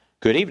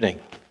Good evening.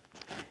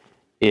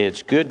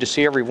 It's good to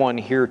see everyone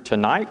here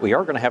tonight. We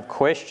are going to have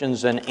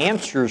questions and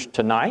answers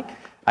tonight.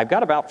 I've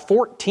got about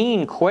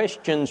 14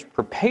 questions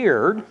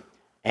prepared,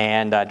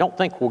 and I don't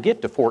think we'll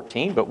get to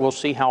 14, but we'll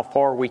see how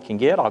far we can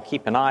get. I'll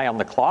keep an eye on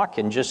the clock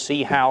and just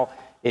see how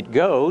it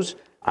goes.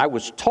 I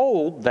was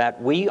told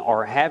that we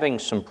are having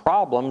some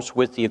problems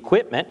with the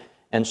equipment,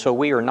 and so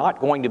we are not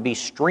going to be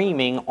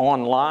streaming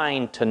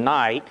online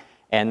tonight,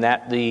 and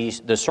that the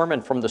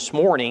sermon from this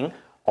morning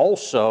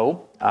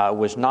also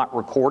was not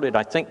recorded.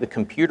 I think the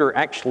computer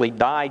actually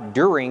died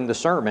during the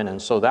sermon,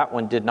 and so that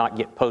one did not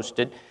get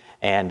posted,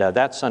 and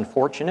that's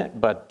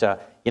unfortunate, but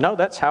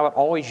that's how it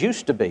always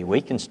used to be. We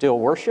can still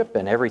worship,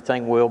 and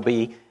everything will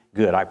be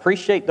good. I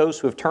appreciate those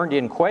who have turned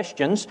in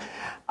questions.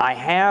 I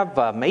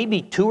have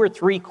maybe 2 or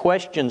 3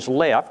 questions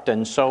left,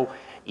 and so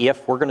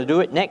if we're going to do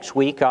it next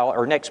week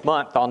or next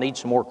month, I'll need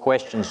some more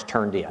questions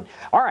turned in.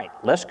 All right,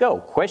 let's go.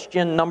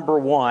 Question number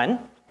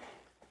 1.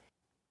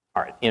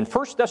 All right, in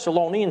 1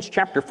 Thessalonians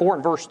chapter 4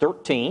 and verse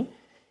 13,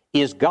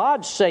 is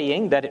God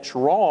saying that it's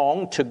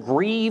wrong to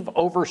grieve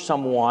over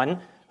someone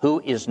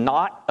who is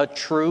not a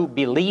true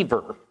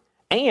believer?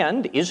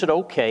 And is it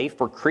okay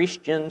for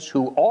Christians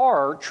who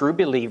are true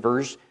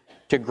believers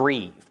to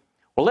grieve?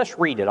 Well, let's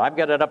read it. I've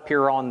got it up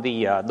here on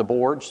the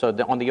board,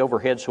 on the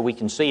overhead so we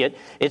can see it.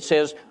 It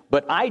says,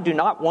 "But I do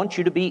not want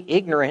you to be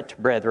ignorant,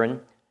 brethren,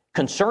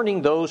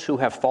 concerning those who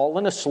have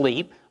fallen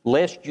asleep,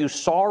 lest you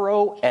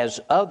sorrow as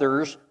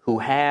others who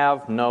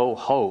have no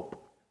hope."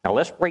 Now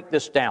let's break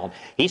this down.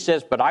 He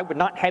says, "But I would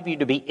not have you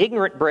to be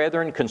ignorant,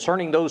 brethren,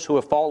 concerning those who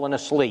have fallen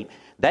asleep."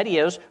 That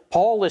is,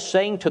 Paul is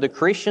saying to the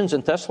Christians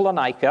in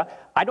Thessalonica,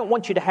 I don't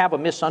want you to have a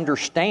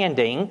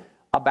misunderstanding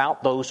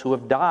about those who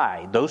have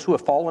died. Those who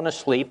have fallen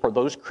asleep are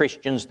those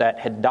Christians that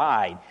had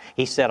died.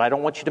 He said, I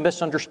don't want you to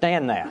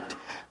misunderstand that.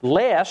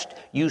 Lest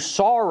you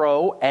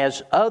sorrow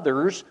as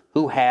others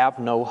who have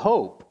no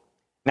hope.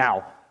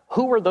 Now,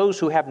 who are those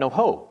who have no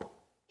hope?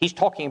 He's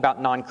talking about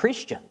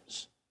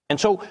non-Christians. And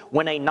so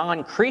when a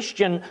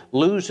non-Christian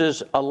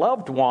loses a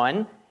loved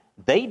one,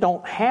 they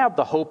don't have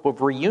the hope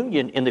of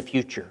reunion in the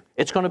future.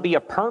 It's going to be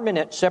a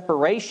permanent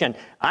separation.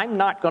 I'm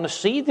not going to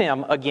see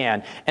them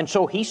again. And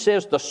so he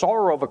says the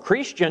sorrow of a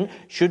Christian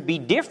should be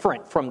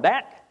different from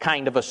that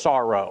kind of a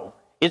sorrow.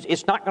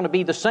 It's not going to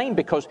be the same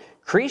because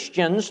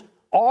Christians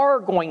are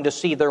going to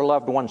see their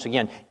loved ones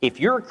again. If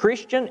you're a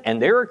Christian and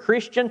they're a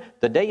Christian,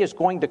 the day is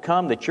going to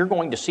come that you're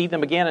going to see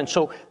them again. And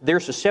so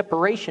there's a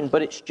separation,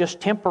 but it's just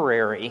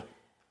temporary.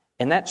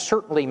 And that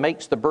certainly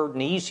makes the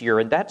burden easier,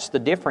 and that's the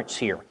difference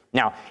here.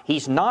 Now,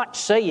 he's not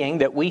saying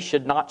that we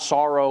should not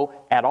sorrow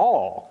at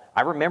all.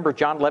 I remember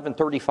John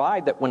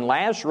 11:35, that when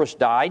Lazarus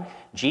died,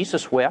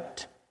 Jesus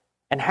wept.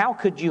 And how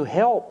could you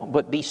help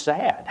but be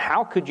sad?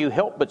 How could you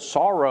help but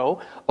sorrow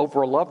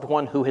over a loved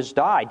one who has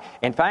died?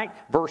 In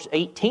fact, verse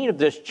 18 of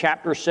this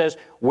chapter says,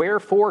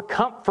 "Wherefore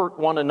comfort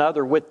one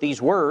another with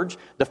these words."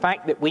 The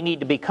fact that we need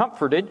to be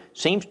comforted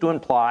seems to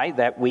imply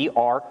that we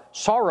are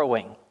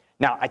sorrowing.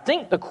 Now, I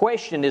think the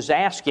question is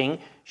asking,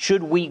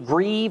 should we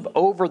grieve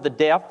over the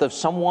death of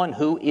someone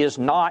who is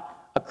not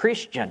a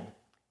Christian?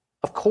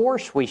 Of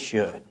course we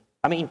should.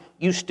 I mean,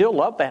 you still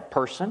love that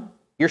person.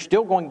 You're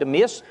still going to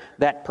miss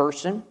that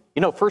person.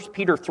 1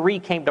 Peter 3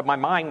 came to my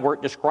mind where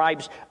it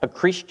describes a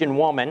Christian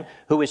woman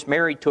who is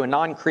married to a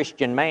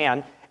non-Christian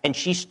man, and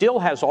she still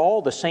has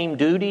all the same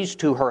duties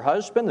to her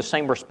husband, the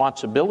same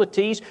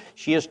responsibilities.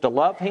 She is to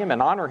love him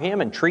and honor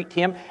him and treat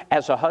him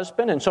as a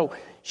husband. And so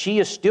she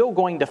is still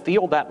going to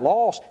feel that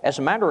loss. As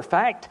a matter of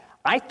fact,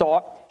 I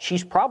thought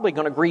she's probably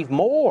going to grieve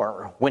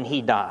more when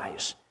he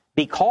dies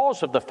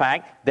because of the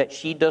fact that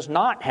she does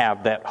not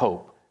have that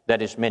hope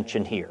that is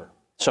mentioned here.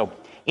 So,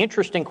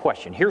 interesting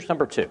question. Here's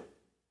number 2.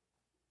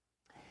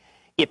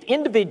 If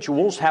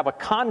individuals have a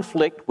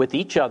conflict with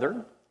each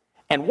other,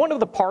 and one of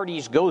the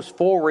parties goes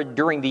forward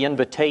during the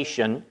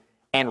invitation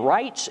and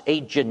writes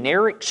a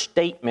generic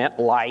statement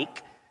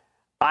like,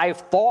 "I've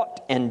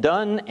thought and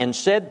done and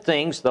said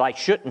things that I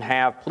shouldn't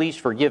have, please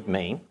forgive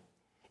me,"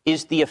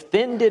 is the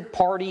offended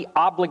party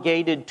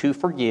obligated to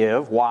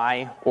forgive?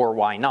 Why or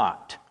why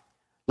not?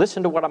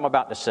 Listen to what I'm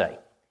about to say.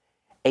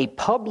 A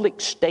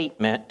public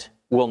statement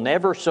will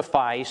never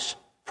suffice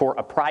for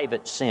a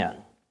private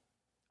sin.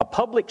 A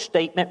public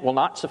statement will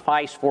not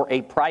suffice for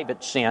a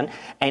private sin,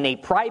 and a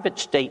private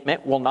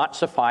statement will not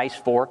suffice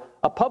for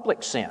a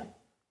public sin.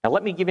 Now,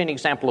 let me give you an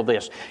example of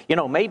this.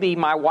 Maybe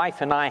my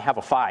wife and I have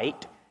a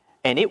fight,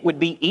 and it would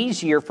be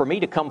easier for me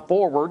to come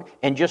forward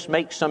and just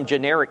make some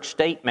generic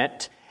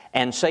statement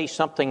and say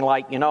something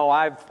like,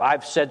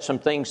 I've said some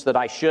things that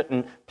I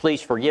shouldn't,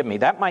 please forgive me.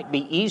 That might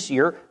be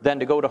easier than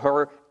to go to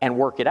her and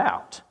work it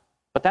out.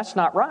 But that's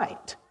not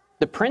right.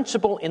 The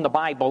principle in the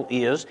Bible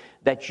is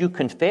that you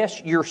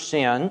confess your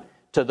sin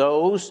to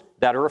those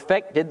that are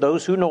affected,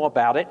 those who know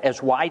about it,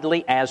 as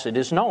widely as it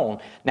is known.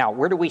 Now,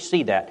 where do we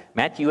see that?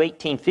 Matthew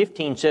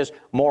 18:15 says,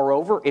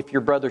 "Moreover, if your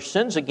brother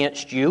sins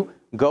against you,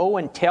 go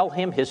and tell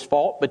him his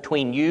fault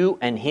between you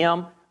and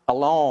him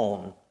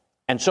alone."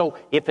 And so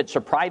if it's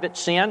a private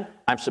sin,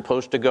 I'm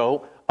supposed to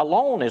go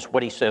alone is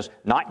what he says,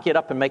 not get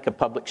up and make a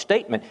public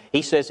statement.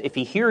 He says, if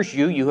he hears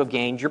you, you have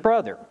gained your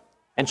brother.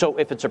 And so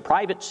if it's a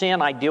private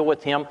sin, I deal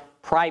with him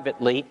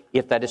privately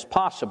if that is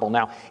possible.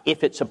 Now,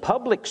 if it's a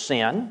public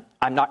sin,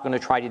 I'm not going to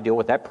try to deal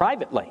with that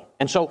privately.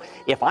 And so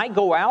if I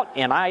go out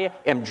and I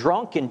am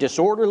drunk and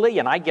disorderly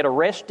and I get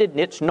arrested and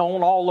it's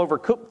known all over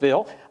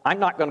Cookeville, I'm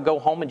not going to go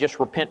home and just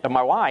repent to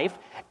my wife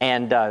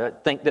and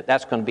think that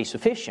that's going to be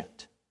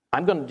sufficient.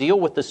 I'm going to deal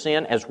with the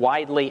sin as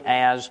widely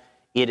as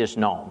it is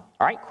known.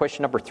 All right,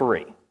 question number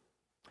 3.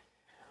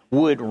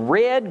 Would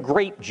red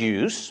grape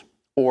juice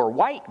or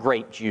white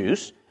grape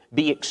juice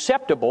be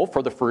acceptable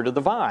for the fruit of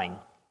the vine?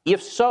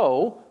 If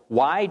so,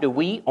 why do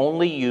we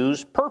only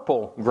use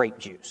purple grape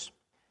juice?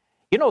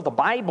 You know, the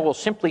Bible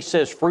simply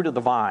says fruit of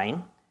the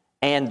vine,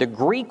 and the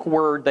Greek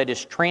word that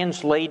is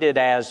translated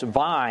as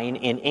vine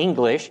in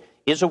English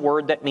is a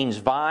word that means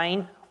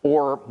vine,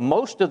 or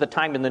most of the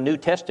time in the New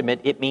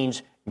Testament, it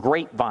means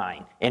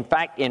grapevine. In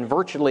fact, in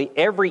virtually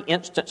every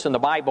instance in the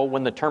Bible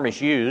when the term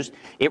is used,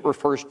 it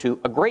refers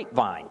to a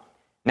grapevine.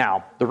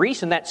 Now, the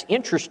reason that's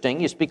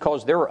interesting is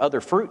because there are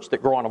other fruits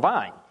that grow on a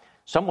vine.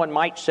 Someone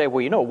might say,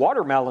 well, you know,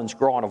 watermelons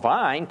grow on a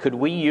vine. Could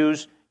we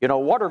use,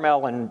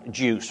 watermelon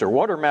juice or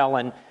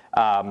watermelon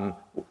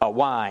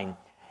wine?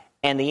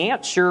 And the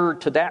answer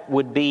to that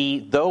would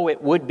be, though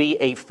it would be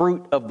a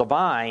fruit of the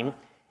vine,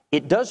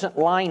 it doesn't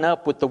line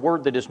up with the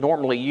word that is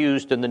normally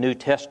used in the New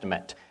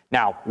Testament.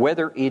 Now,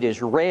 whether it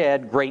is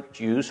red grape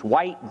juice,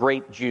 white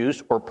grape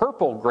juice, or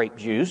purple grape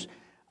juice,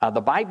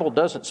 the Bible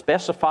doesn't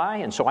specify,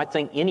 and so I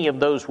think any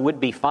of those would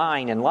be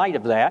fine in light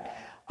of that.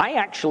 I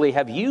actually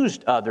have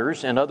used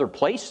others in other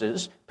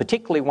places,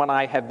 particularly when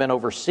I have been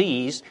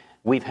overseas.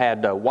 We've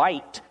had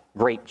white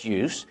grape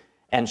juice,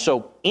 and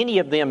so any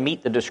of them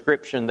meet the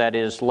description that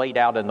is laid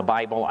out in the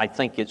Bible. I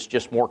think it's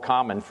just more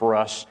common for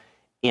us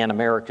in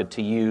America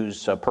to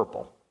use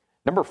purple.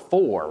 Number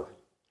 4,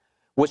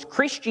 was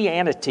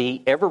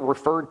Christianity ever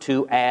referred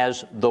to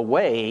as the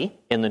way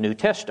in the New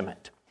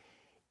Testament?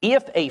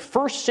 If a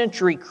first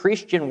century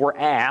Christian were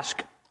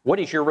asked, what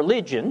is your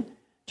religion?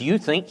 Do you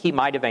think he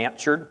might have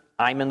answered,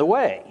 I'm in the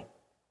way?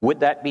 Would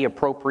that be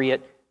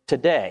appropriate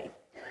today?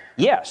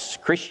 Yes,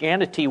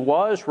 Christianity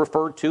was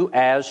referred to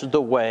as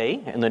the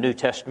way in the New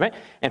Testament.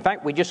 In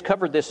fact, we just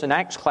covered this in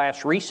Acts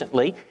class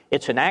recently.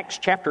 It's in Acts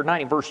chapter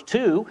 9 and verse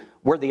 2,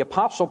 where the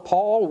Apostle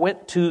Paul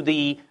went to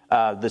the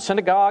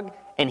synagogue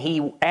and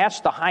he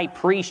asked the high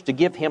priest to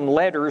give him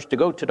letters to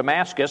go to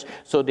Damascus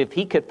so that if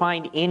he could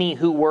find any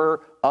who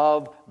were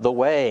of the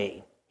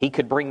way, he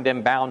could bring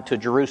them bound to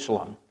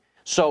Jerusalem.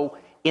 So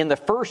in the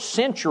first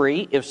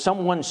century, if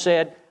someone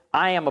said,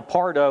 I am a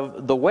part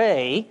of the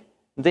way,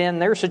 then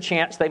there's a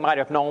chance they might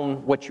have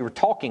known what you were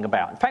talking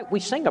about. In fact, we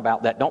sing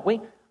about that, don't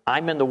we?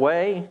 I'm in the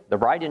way, the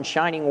bright and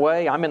shining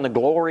way. I'm in the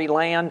glory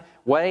land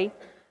way.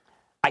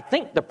 I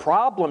think the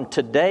problem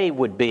today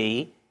would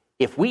be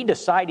if we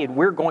decided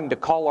we're going to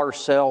call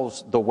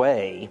ourselves the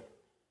way,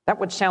 that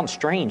would sound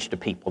strange to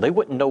people. They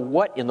wouldn't know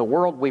what in the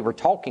world we were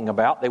talking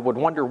about. They would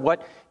wonder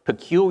what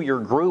peculiar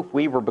group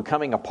we were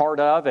becoming a part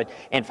of. And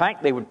in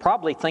fact, they would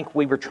probably think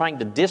we were trying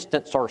to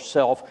distance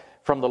ourselves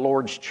from the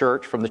Lord's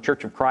church, from the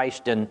Church of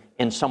Christ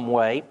in some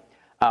way.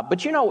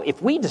 But you know,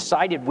 if we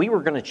decided we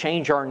were going to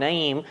change our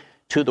name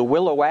to the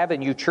Willow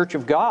Avenue Church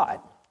of God,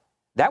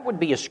 that would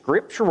be a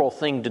scriptural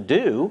thing to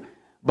do,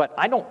 but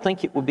I don't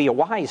think it would be a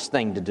wise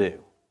thing to do,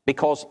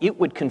 because it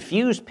would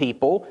confuse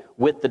people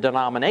with the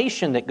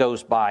denomination that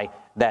goes by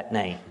that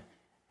name.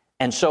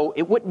 And so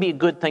it wouldn't be a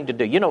good thing to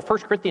do. You know, 1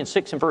 Corinthians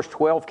 6 and verse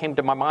 12 came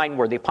to my mind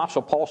where the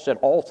Apostle Paul said,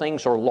 all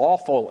things are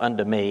lawful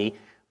unto me,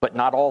 but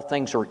not all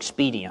things are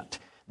expedient.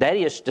 That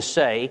is to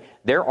say,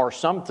 there are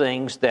some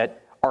things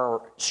that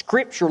are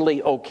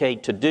scripturally okay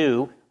to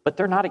do, but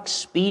they're not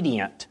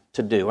expedient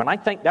to do. And I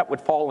think that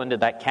would fall into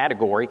that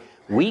category.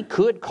 We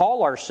could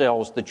call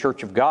ourselves the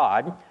Church of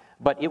God,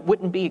 but it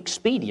wouldn't be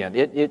expedient.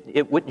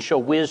 It wouldn't show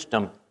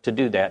wisdom to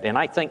do that. And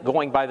I think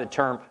going by the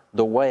term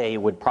the way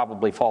would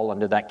probably fall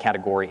into that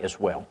category as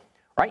well.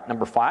 All right,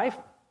 number 5.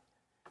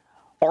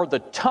 Are the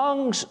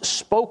tongues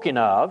spoken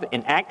of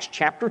in Acts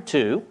chapter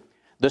 2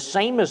 the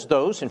same as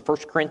those in 1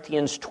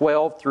 Corinthians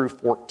 12 through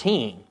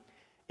 14?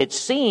 It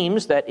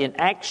seems that in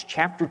Acts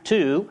chapter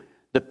 2,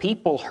 the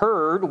people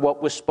heard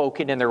what was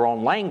spoken in their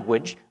own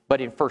language, but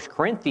in 1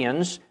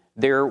 Corinthians,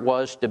 there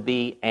was to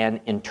be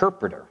an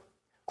interpreter.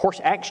 Of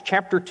course, Acts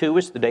chapter 2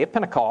 is the day of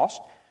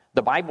Pentecost.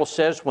 The Bible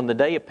says when the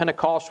day of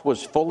Pentecost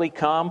was fully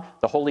come,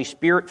 the Holy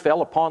Spirit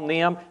fell upon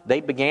them.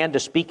 They began to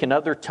speak in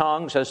other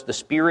tongues as the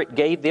Spirit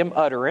gave them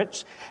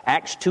utterance.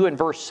 Acts 2 and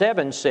verse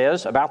 7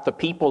 says about the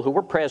people who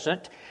were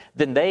present,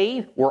 then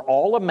they were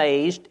all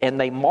amazed, and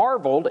they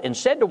marveled and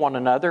said to one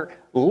another,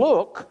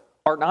 look,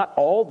 are not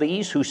all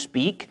these who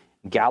speak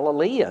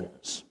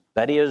Galileans?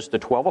 That is, the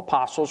 12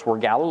 apostles were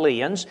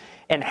Galileans.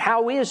 And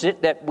how is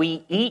it that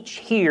we each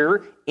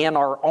hear in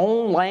our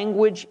own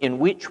language in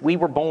which we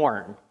were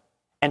born?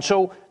 And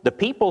so the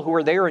people who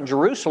are there in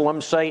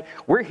Jerusalem say,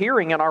 we're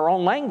hearing in our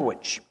own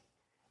language.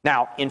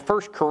 Now, in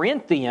 1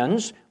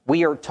 Corinthians,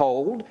 we are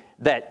told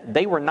that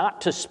they were not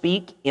to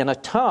speak in a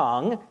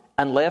tongue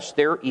unless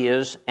there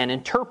is an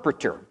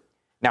interpreter.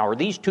 Now, are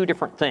these two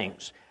different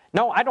things?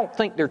 No, I don't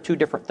think they're two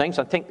different things.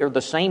 I think they're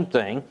the same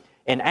thing.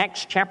 In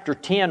Acts chapter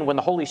 10, when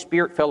the Holy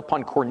Spirit fell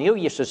upon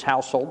Cornelius'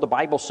 household, the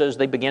Bible says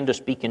they began to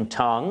speak in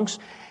tongues.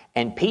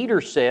 And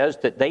Peter says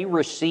that they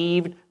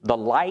received the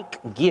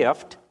like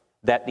gift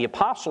that the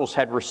apostles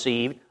had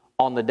received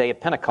on the day of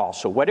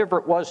Pentecost. So whatever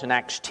it was in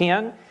Acts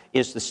 10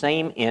 is the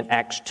same in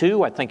Acts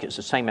 2. I think it's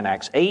the same in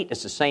Acts 8.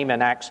 It's the same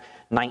in Acts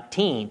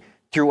 19.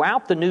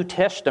 Throughout the New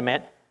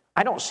Testament,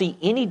 I don't see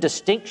any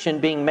distinction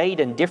being made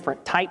in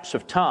different types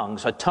of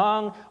tongues. A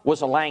tongue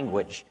was a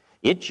language.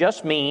 It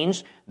just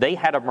means they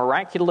had a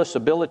miraculous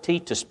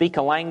ability to speak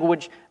a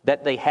language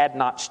that they had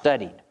not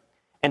studied.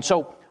 And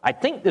so I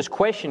think this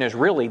question is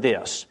really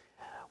this: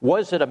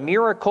 was it a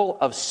miracle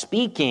of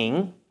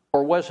speaking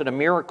or was it a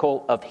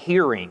miracle of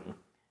hearing?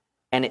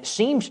 And it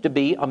seems to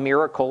be a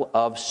miracle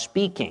of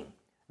speaking.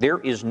 There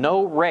is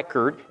no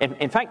record. And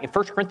in fact, in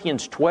 1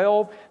 Corinthians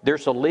 12,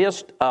 there's a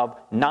list of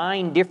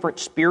 9 different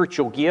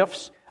spiritual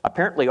gifts.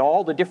 Apparently,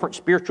 all the different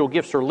spiritual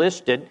gifts are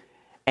listed,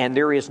 and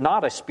there is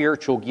not a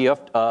spiritual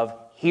gift of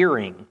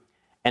hearing.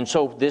 And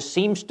so this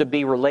seems to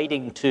be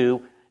relating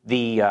to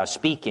the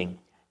speaking.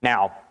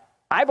 Now,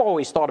 I've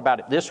always thought about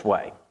it this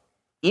way.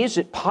 Is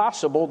it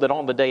possible that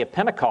on the day of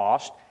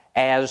Pentecost,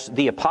 as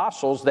the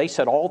apostles, they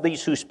said, all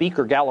these who speak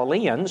are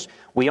Galileans?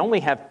 We only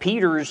have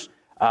Peter's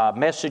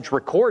message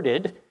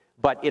recorded,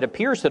 but it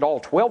appears that all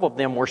 12 of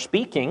them were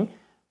speaking.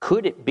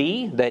 Could it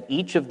be that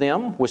each of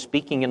them was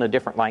speaking in a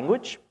different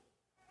language?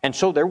 And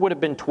so there would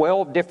have been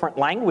 12 different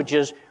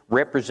languages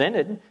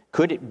represented.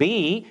 Could it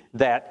be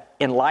that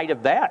in light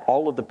of that,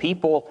 all of the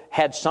people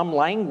had some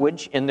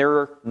language in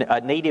their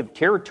native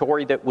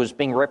territory that was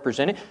being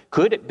represented?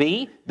 Could it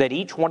be that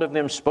each one of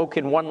them spoke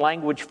in one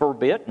language for a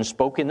bit and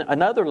spoke in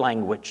another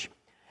language?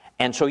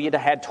 And so you'd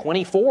have had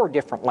 24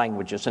 different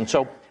languages. And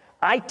so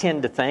I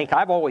tend to think,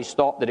 I've always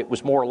thought that it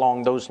was more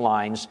along those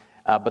lines,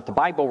 but the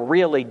Bible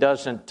really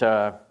doesn't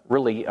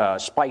really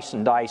spice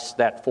and dice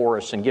that for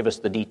us and give us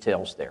the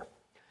details there.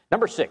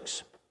 Number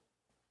 6,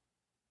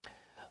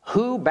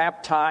 who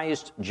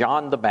baptized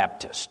John the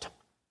Baptist?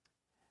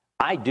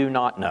 I do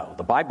not know.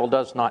 The Bible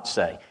does not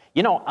say.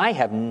 You know, I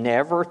have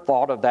never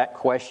thought of that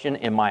question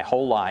in my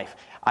whole life.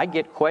 I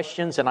get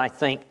questions and I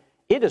think,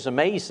 it is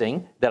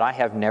amazing that I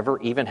have never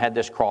even had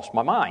this cross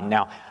my mind.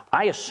 Now,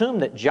 I assume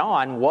that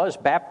John was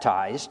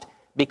baptized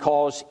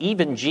because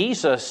even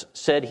Jesus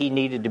said he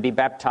needed to be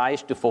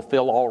baptized to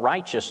fulfill all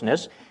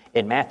righteousness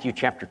in Matthew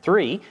chapter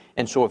 3.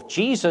 And so if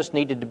Jesus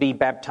needed to be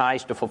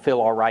baptized to fulfill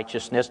all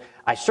righteousness,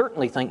 I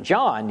certainly think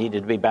John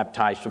needed to be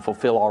baptized to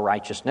fulfill all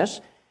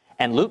righteousness.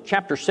 And Luke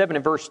chapter 7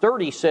 and verse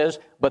 30 says,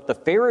 "But the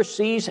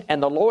Pharisees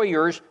and the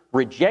lawyers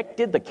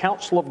rejected the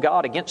counsel of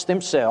God against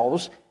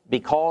themselves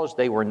because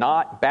they were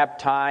not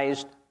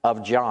baptized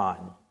of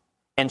John."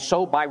 And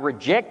so by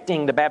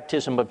rejecting the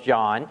baptism of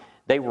John,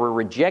 they were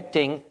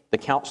rejecting the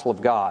counsel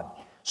of God.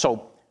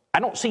 So I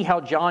don't see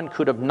how John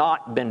could have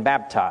not been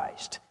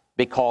baptized,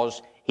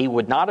 because he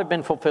would not have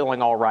been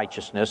fulfilling all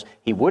righteousness.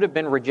 He would have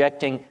been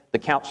rejecting the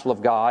counsel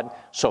of God.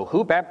 So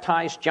who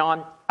baptized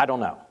John? I don't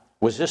know.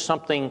 Was this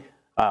something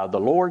the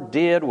Lord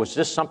did? Was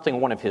this something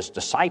one of his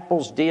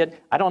disciples did?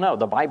 I don't know.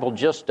 The Bible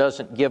just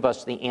doesn't give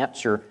us the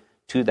answer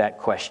to that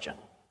question.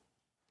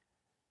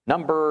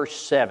 Number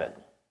 7.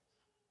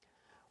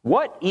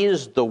 What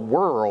is the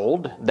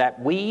world that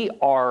we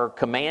are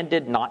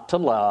commanded not to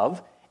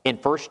love in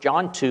 1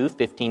 John 2,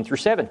 15 through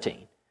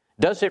 17?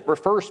 Does it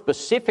refer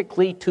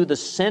specifically to the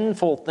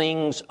sinful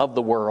things of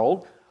the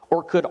world,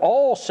 or could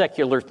all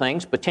secular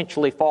things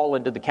potentially fall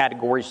into the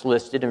categories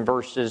listed in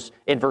verse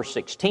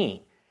 16?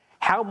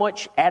 How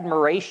much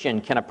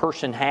admiration can a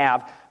person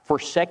have for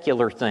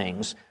secular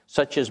things,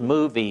 such as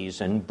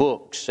movies and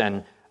books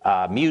and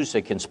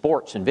music and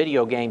sports and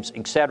video games,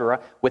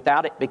 etc.,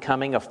 without it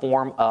becoming a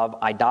form of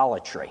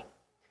idolatry?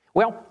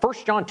 Well,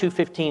 1 John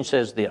 2:15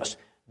 says this: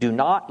 "Do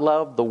not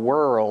love the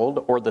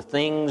world or the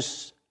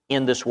things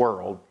in this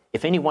world.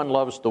 If anyone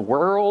loves the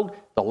world,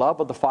 the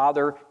love of the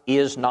Father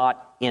is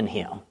not in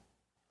him."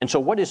 And so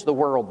what is the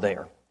world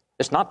there?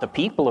 It's not the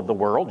people of the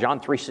world.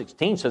 John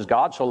 3:16 says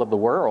God so loved the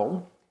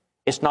world.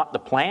 It's not the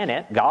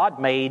planet. God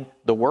made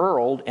the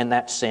world in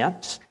that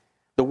sense.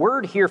 The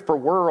word here for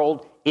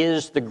world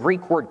is the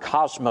Greek word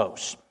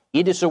cosmos.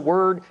 It is a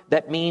word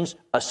that means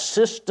a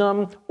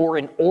system or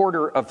an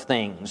order of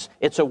things.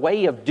 It's a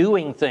way of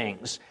doing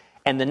things.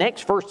 And the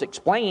next verse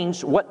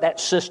explains what that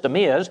system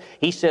is.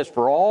 He says,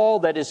 "For all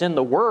that is in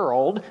the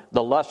world,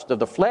 the lust of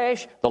the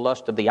flesh, the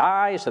lust of the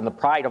eyes, and the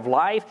pride of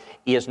life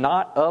is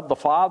not of the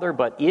Father,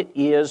 but it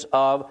is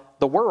of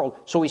the world."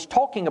 So he's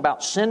talking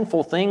about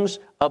sinful things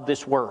of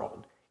this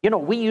world. You know,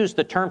 we use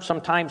the term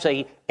sometimes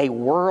a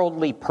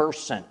worldly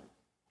person.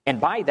 And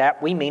by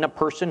that, we mean a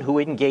person who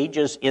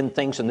engages in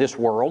things in this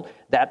world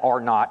that are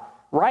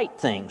not right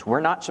things.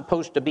 We're not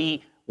supposed to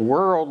be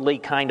worldly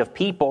kind of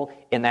people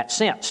in that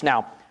sense.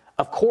 Now,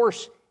 of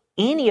course,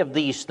 any of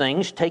these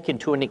things taken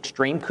to an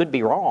extreme could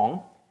be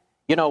wrong.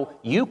 You know,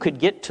 you could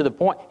get to the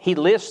point, he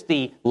lists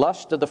the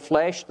lust of the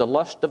flesh, the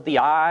lust of the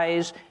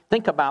eyes.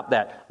 Think about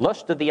that.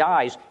 Lust of the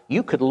eyes,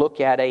 you could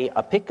look at a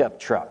pickup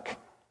truck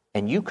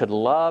and you could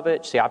love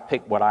it. See, I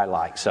picked what I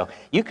like. So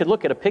you could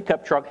look at a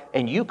pickup truck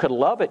and you could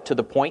love it to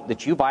the point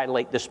that you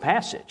violate this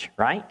passage,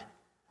 right?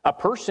 A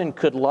person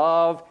could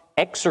love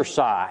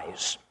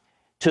exercise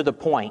to the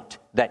point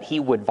that he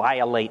would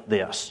violate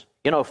this.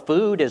 You know,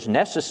 food is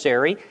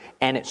necessary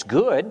and it's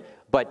good,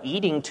 but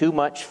eating too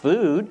much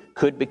food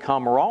could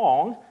become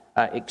wrong,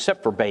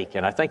 except for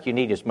bacon. I think you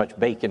need as much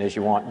bacon as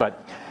you want,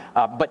 but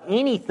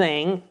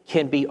anything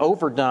can be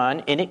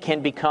overdone and it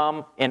can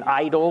become an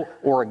idol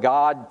or a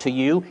god to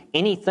you.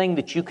 Anything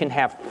that you can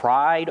have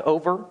pride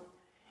over.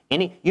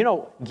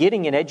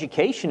 Getting an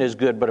education is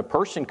good, but a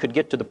person could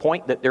get to the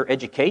point that their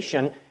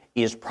education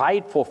is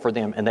prideful for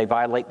them and they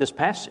violate this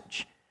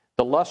passage.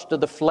 The lust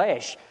of the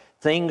flesh,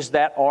 things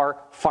that are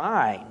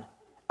fine.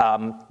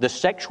 The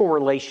sexual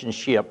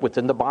relationship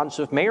within the bonds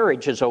of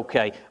marriage is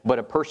okay, but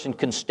a person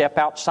can step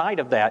outside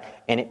of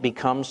that and it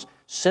becomes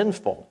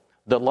sinful.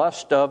 The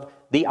lust of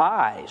the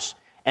eyes.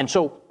 And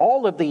so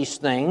all of these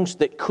things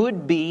that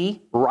could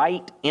be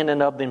right in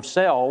and of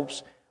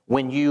themselves,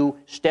 when you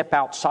step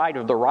outside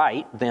of the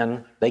right,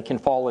 then they can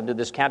fall into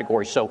this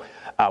category. So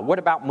what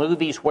about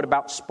movies? What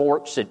about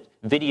sports and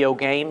video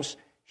games?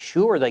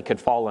 Sure, they could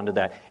fall into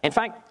that. In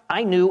fact,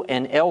 I knew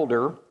an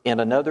elder in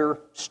another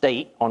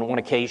state on one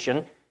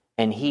occasion,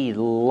 and he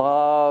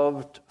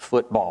loved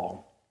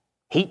football.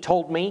 He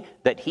told me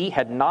that he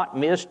had not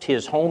missed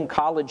his home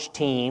college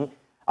team,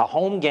 a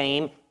home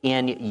game,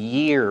 in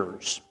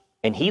years.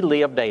 And he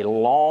lived a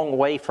long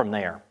way from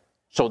there.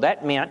 So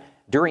that meant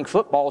during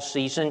football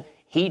season,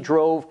 he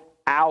drove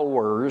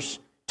hours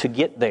to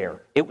get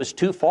there. It was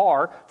too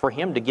far for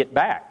him to get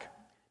back.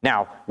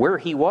 Now, where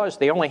he was,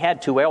 they only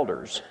had 2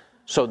 elders.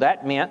 So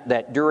that meant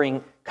that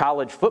during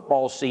college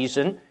football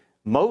season,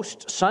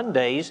 most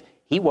Sundays,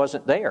 he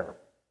wasn't there.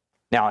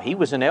 Now, he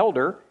was an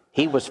elder.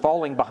 He was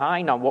falling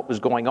behind on what was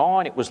going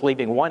on. It was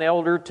leaving one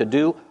elder to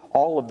do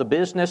all of the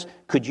business.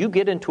 Could you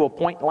get into a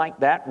point like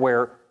that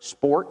where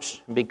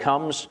sports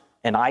becomes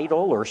an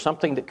idol or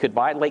something that could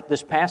violate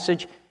this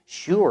passage?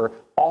 Sure,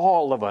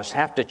 all of us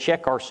have to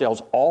check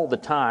ourselves all the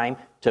time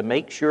to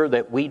make sure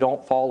that we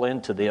don't fall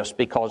into this,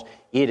 because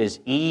it is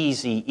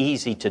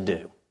easy to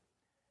do.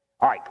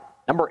 All right,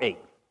 number 8.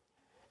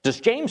 Does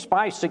James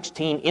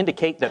 5:16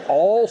 indicate that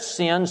all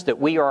sins that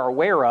we are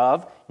aware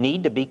of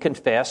need to be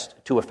confessed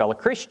to a fellow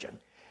Christian?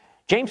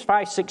 James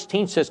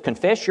 5:16 says,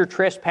 confess your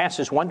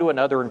trespasses one to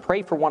another and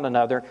pray for one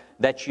another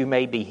that you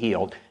may be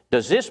healed.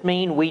 Does this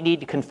mean we need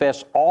to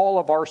confess all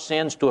of our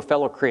sins to a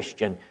fellow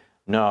Christian?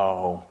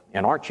 No.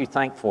 And aren't you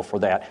thankful for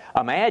that?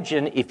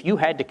 Imagine if you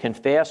had to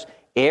confess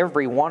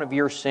every one of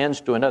your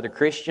sins to another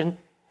Christian.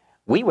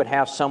 We would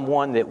have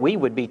someone that we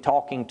would be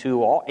talking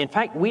to. In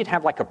fact, we'd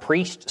have like a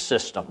priest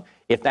system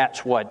if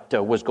that's what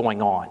was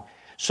going on.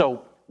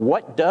 So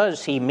what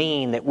does he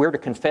mean that we're to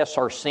confess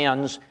our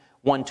sins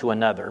one to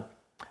another?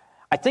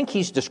 I think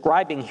he's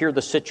describing here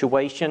the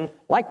situation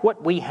like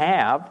what we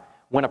have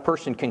when a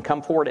person can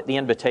come forward at the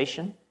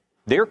invitation.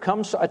 There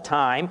comes a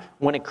time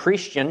when a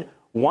Christian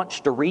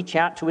wants to reach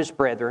out to his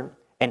brethren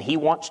and he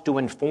wants to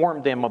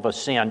inform them of a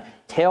sin,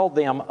 tell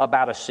them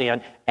about a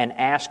sin, and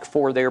ask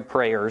for their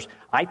prayers.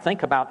 I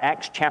think about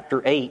Acts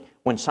chapter 8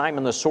 when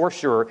Simon the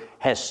sorcerer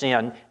has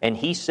sinned and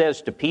he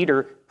says to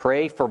Peter,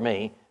 pray for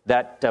me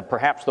that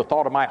perhaps the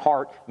thought of my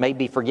heart may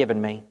be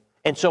forgiven me.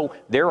 And so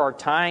there are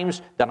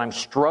times that I'm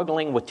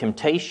struggling with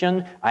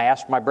temptation. I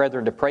ask my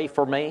brethren to pray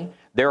for me.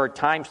 There are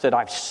times that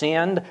I've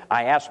sinned.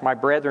 I ask my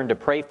brethren to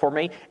pray for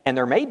me. And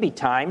there may be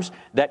times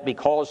that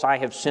because I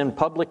have sinned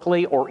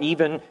publicly or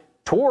even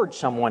toward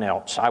someone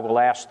else, I will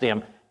ask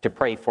them to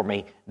pray for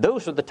me.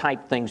 Those are the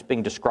type of things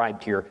being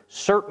described here.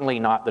 Certainly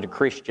not that a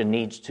Christian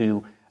needs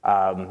to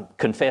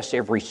confess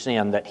every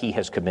sin that he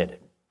has committed.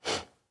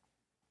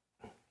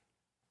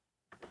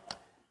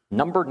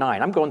 Number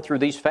 9, I'm going through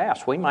these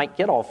fast. We might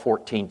get all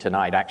 14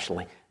 tonight,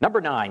 actually. Number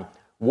 9,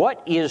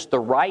 what is the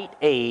right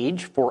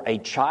age for a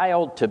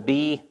child to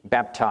be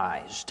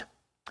baptized?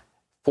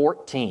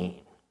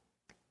 14.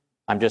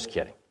 I'm just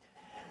kidding.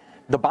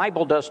 The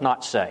Bible does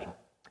not say.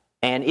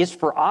 And it's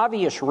for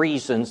obvious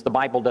reasons the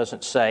Bible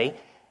doesn't say.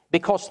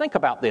 Because think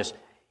about this.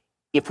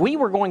 If we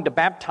were going to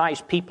baptize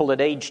people at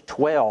age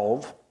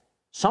 12,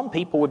 some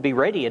people would be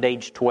ready at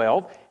age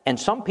 12, and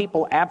some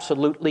people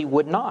absolutely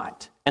would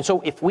not. And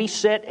so if we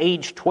set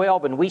age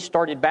 12 and we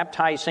started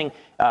baptizing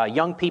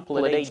young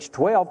people at age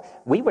 12,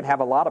 we would have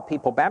a lot of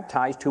people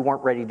baptized who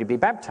weren't ready to be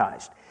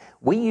baptized.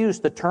 We use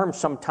the term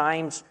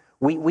sometimes,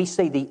 we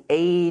say the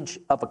age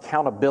of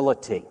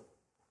accountability.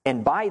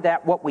 And by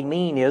that, what we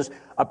mean is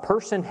a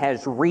person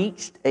has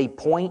reached a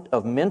point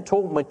of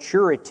mental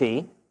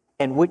maturity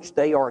in which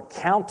they are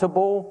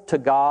accountable to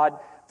God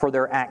for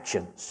their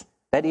actions.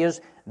 That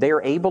is,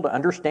 they're able to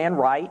understand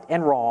right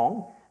and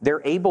wrong.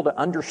 They're able to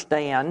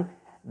understand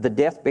the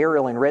death,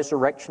 burial, and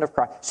resurrection of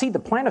Christ. See, the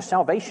plan of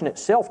salvation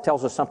itself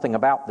tells us something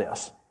about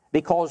this.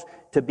 Because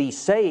to be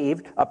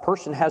saved, a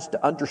person has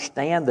to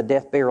understand the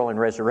death, burial, and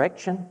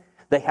resurrection.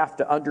 They have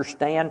to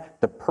understand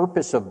the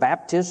purpose of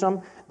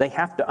baptism. They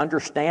have to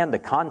understand the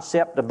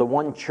concept of the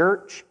one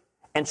church.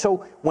 And so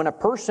when a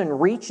person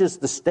reaches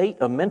the state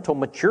of mental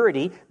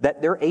maturity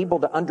that they're able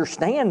to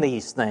understand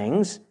these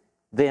things,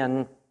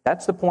 then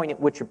that's the point at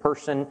which a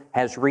person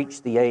has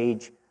reached the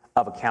age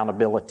of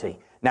accountability.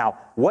 Now,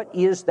 what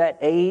is that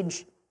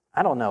age?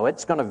 I don't know.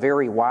 It's going to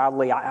vary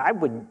wildly. I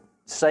would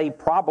say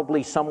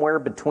probably somewhere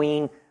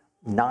between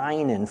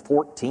 9 and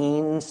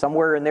 14,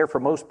 somewhere in there for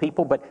most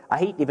people. But I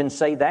hate to even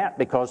say that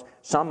because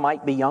some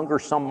might be younger,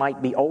 some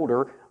might be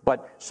older.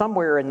 But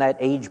somewhere in that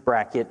age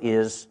bracket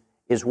is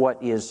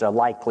what is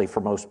likely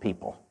for most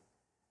people.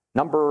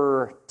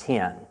 Number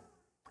 10.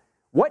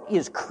 What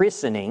is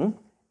christening,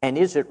 and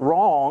is it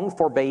wrong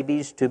for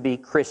babies to be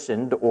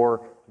christened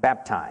or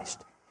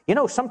baptized? You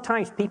know,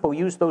 sometimes people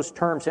use those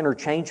terms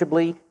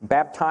interchangeably,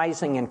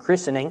 baptizing and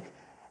christening,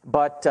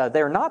 but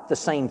they're not the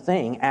same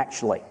thing,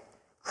 actually.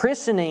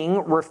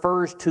 Christening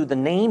refers to the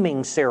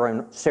naming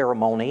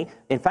ceremony.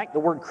 In fact, the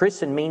word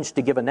christen means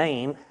to give a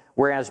name,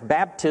 whereas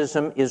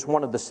baptism is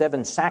one of the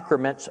 7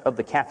 sacraments of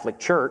the Catholic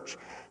Church.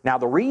 Now,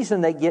 the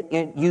reason they get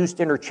used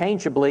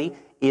interchangeably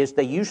is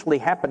they usually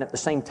happen at the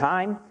same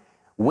time.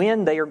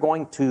 When they are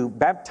going to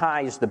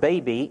baptize the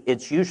baby,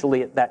 it's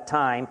usually at that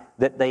time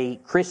that they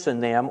christen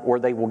them or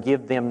they will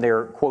give them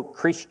their, quote,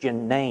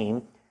 Christian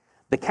name.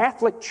 The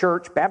Catholic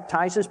Church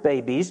baptizes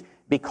babies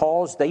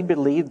because they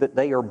believe that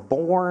they are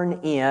born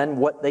in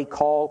what they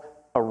call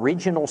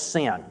original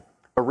sin.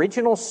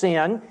 Original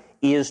sin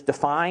is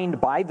defined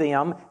by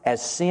them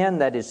as sin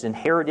that is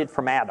inherited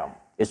from Adam.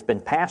 It's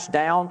been passed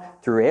down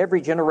through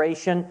every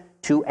generation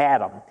to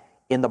Adam.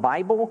 In the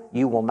Bible,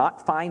 you will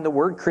not find the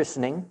word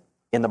christening.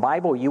 In the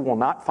Bible, you will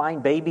not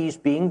find babies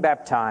being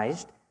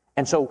baptized.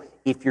 And so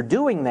if you're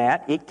doing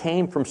that, it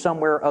came from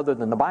somewhere other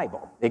than the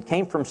Bible. It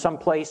came from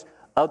someplace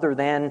other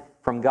than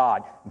from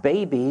God.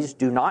 Babies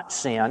do not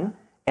sin,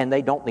 and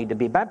they don't need to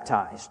be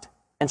baptized.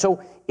 And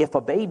so if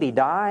a baby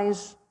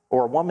dies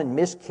or a woman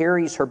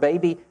miscarries her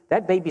baby,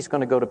 that baby's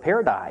going to go to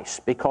paradise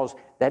because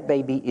that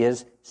baby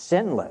is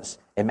sinless.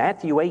 In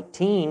Matthew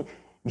 18,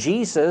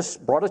 Jesus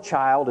brought a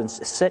child and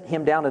set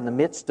him down in the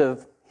midst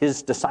of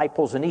his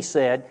disciples, and he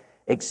said,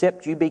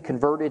 "Except you be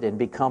converted and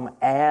become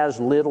as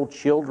little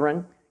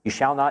children, you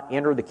shall not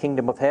enter the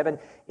kingdom of heaven."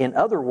 In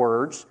other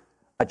words,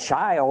 a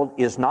child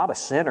is not a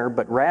sinner,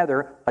 but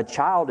rather a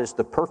child is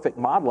the perfect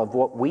model of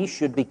what we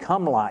should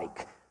become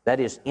like. That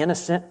is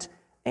innocent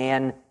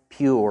and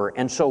pure.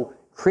 And so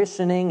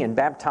christening and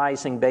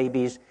baptizing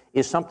babies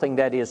is something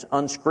that is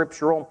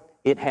unscriptural.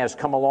 It has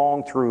come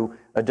along through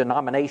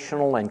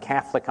denominational and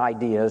Catholic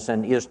ideas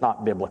and is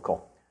not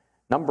biblical.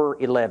 Number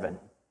 11.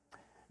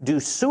 Do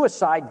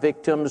suicide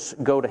victims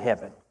go to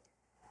heaven?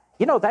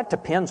 You know, that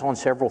depends on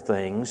several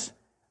things.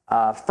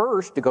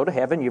 First, to go to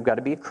heaven, you've got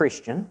to be a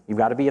Christian. You've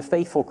got to be a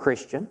faithful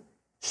Christian.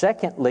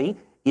 Secondly,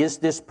 is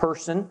this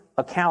person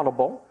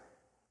accountable?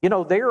 You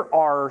know, there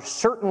are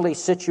certainly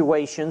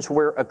situations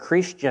where a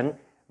Christian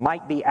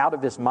might be out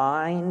of his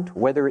mind,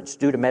 whether it's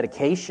due to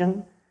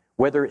medication,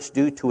 whether it's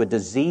due to a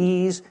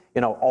disease,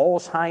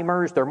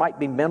 Alzheimer's. There might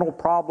be mental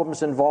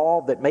problems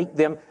involved that make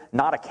them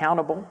not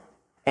accountable.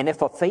 And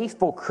if a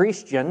faithful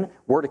Christian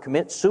were to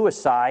commit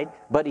suicide,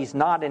 but he's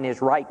not in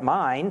his right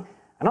mind,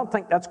 I don't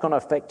think that's going to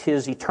affect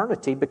his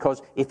eternity,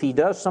 because if he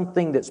does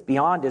something that's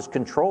beyond his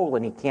control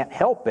and he can't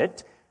help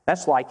it,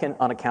 that's like an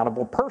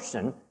unaccountable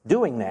person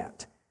doing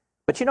that.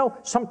 But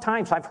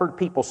sometimes I've heard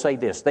people say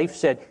this. They've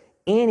said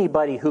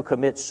anybody who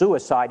commits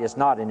suicide is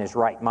not in his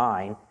right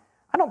mind.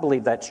 I don't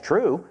believe that's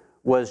true.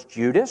 Was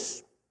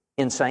Judas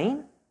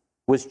insane?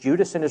 Was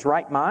Judas in his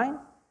right mind?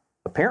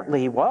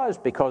 Apparently he was,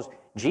 because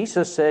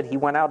Jesus said he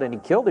went out and he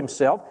killed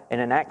himself. And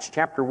in Acts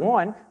chapter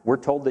 1, we're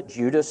told that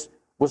Judas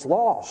was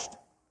lost.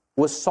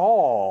 Was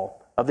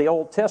Saul of the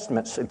Old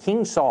Testament,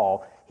 King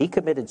Saul, he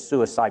committed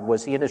suicide.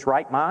 Was he in his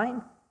right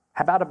mind?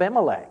 How about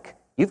Abimelech?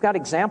 You've got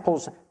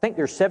examples. I think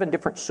there's 7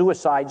 different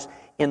suicides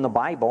in the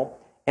Bible.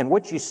 And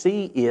what you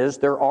see is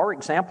there are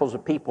examples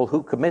of people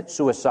who commit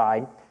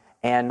suicide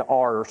and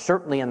are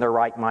certainly in their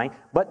right mind.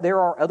 But there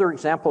are other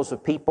examples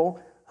of people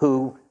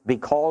who,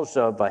 because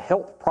of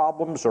health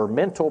problems or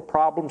mental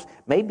problems,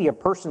 maybe a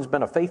person's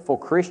been a faithful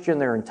Christian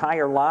their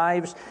entire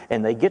lives,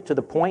 and they get to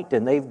the point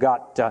and they've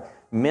got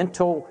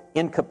mental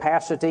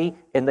incapacity,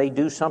 and they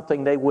do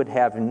something they would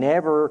have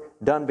never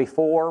done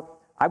before.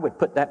 I would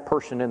put that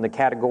person in the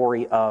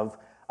category of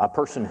a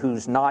person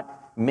who's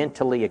not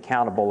mentally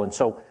accountable. And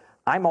so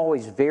I'm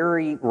always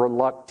very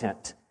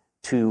reluctant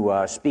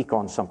to speak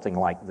on something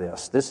like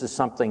this. This is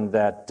something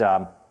that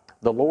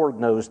the Lord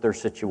knows their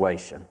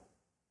situation.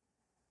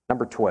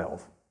 Number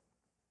 12.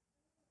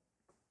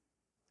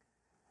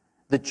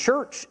 The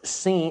church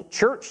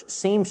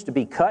seems to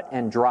be cut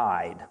and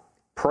dried.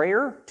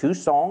 Prayer, 2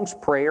 songs,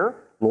 prayer,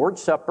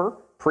 Lord's Supper,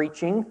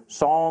 preaching,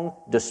 song,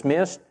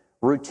 dismissed,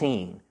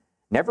 routine.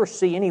 Never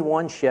see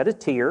anyone shed a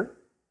tear.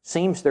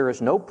 Seems there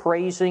is no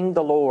praising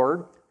the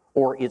Lord,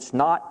 or it's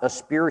not a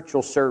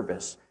spiritual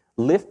service.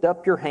 Lift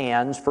up your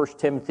hands, 1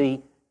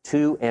 Timothy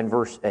 2 and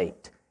verse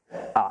 8.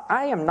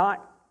 I am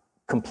not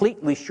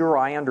completely sure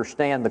I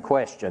understand the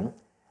question.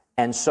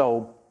 And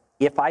so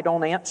if I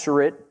don't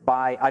answer it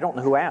I don't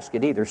know who asked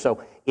it either,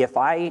 so if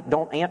I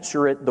don't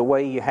answer it the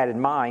way you had in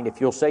mind,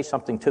 if you'll say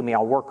something to me,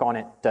 I'll work on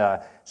it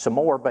some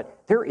more.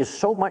 But there is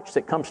so much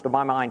that comes to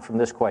my mind from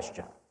this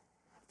question.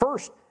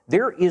 First,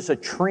 there is a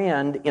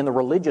trend in the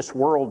religious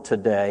world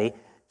today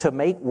to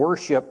make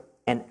worship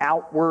an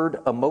outward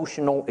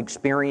emotional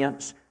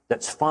experience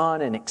that's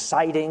fun and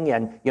exciting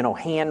and,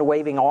 hand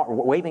waving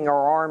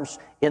our arms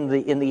in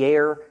the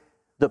air.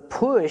 The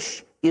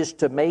push is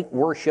to make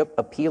worship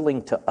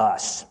appealing to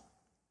us.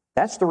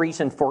 That's the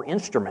reason for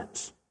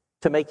instruments,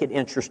 to make it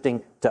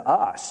interesting to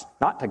us,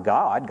 not to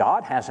God.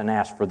 God hasn't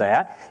asked for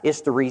that.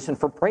 It's the reason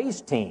for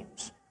praise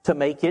teams, to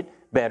make it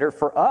better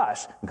for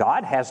us.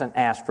 God hasn't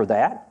asked for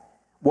that.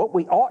 What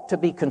we ought to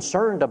be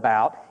concerned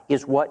about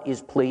is what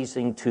is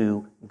pleasing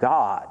to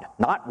God,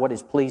 not what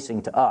is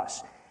pleasing to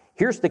us.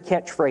 Here's the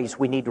catchphrase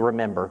we need to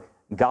remember.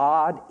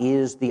 God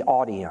is the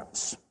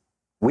audience.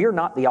 We are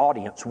not the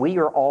audience. We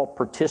are all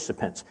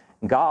participants.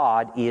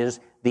 God is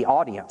the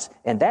audience.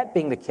 And that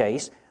being the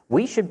case,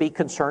 we should be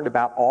concerned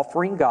about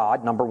offering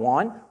God, number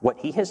one, what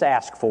He has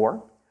asked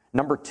for.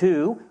 Number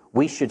two,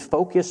 we should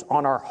focus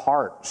on our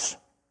hearts.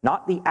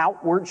 Not the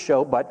outward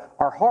show, but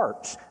our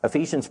hearts.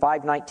 Ephesians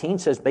 5:19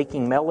 says,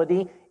 making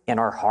melody in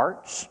our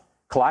hearts.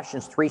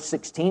 Colossians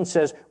 3:16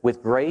 says,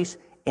 with grace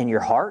in your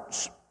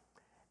hearts.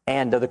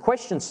 And the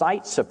question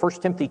cites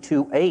 1 Timothy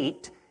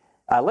 2:8.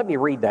 Let me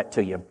read that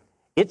to you.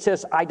 It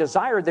says, I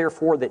desire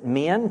therefore that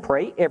men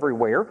pray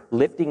everywhere,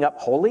 lifting up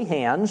holy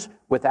hands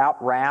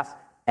without wrath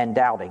and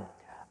doubting.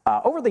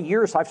 Over the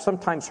years, I've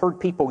sometimes heard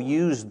people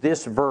use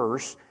this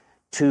verse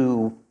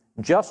to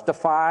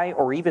justify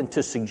or even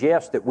to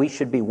suggest that we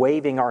should be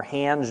waving our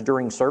hands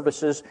during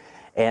services.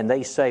 And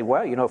they say,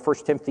 well,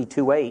 1 Timothy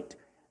 2:8,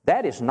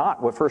 that is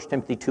not what 1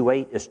 Timothy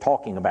 2:8 is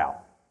talking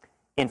about.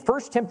 In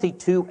 1 Timothy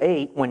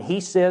 2:8, when he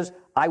says,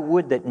 I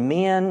would that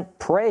men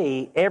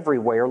pray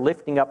everywhere,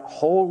 lifting up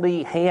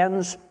holy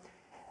hands,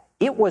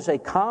 it was a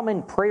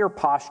common prayer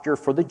posture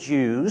for the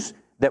Jews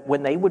that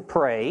when they would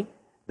pray,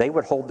 they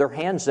would hold their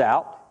hands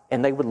out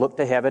and they would look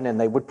to heaven and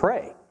they would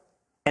pray.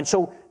 And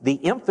so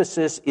the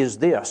emphasis is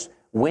this: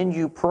 when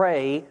you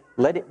pray,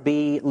 let it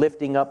be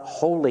lifting up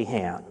holy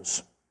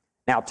hands.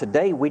 Now,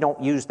 today we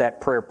don't use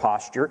that prayer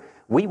posture.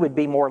 We would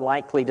be more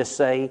likely to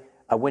say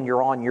when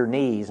you're on your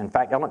knees. In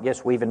fact, I don't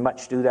guess we even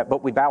much do that,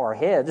 but we bow our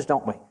heads,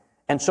 don't we?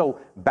 And so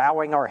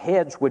bowing our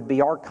heads would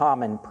be our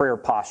common prayer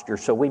posture.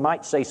 So we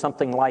might say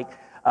something like,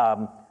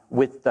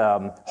 with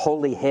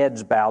holy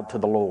heads bowed to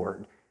the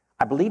Lord.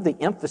 I believe the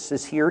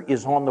emphasis here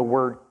is on the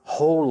word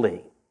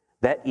holy.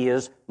 That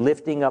is,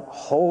 lifting up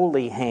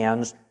holy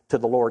hands to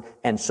the Lord.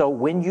 And so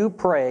when you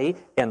pray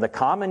in the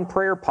common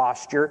prayer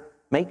posture,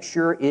 make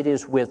sure it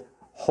is with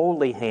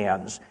holy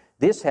hands.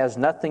 This has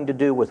nothing to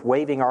do with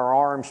waving our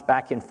arms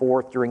back and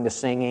forth during the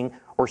singing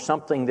or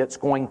something that's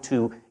going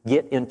to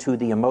get into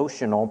the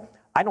emotional.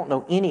 I don't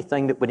know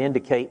anything that would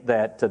indicate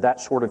that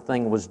that sort of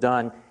thing was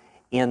done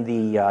in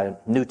the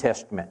New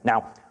Testament.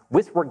 Now,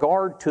 with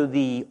regard to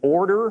the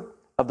order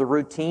of the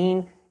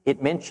routine,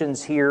 it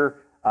mentions here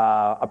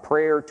a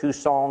prayer, 2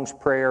 songs,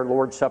 prayer,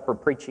 Lord's Supper,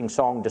 preaching,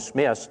 song,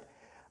 dismissed.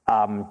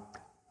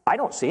 I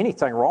don't see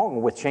anything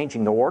wrong with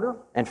changing the order.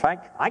 In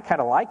fact, I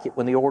kind of like it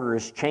when the order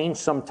is changed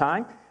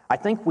sometime. I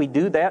think we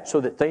do that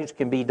so that things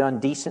can be done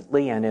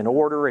decently and in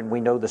order, and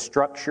we know the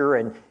structure,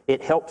 and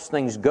it helps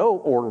things go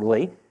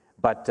orderly.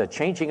 But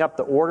changing up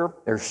the order,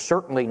 there's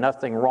certainly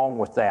nothing wrong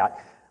with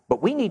that.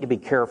 But we need to be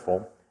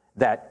careful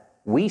that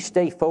we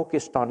stay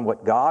focused on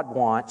what God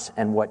wants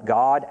and what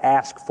God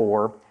asks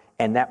for,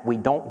 and that we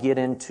don't get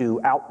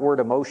into outward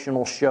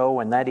emotional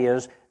show, and that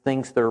is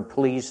things that are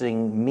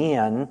pleasing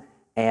men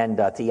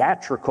and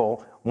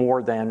theatrical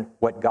more than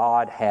what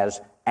God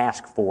has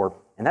asked for.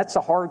 And that's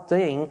a hard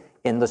thing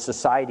in the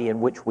society in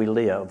which we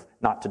live,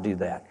 not to do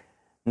that.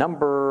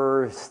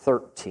 Number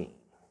 13.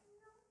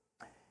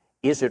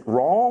 Is it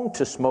wrong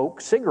to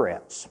smoke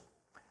cigarettes?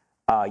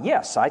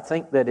 Yes, I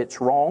think that it's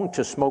wrong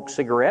to smoke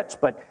cigarettes,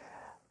 but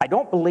I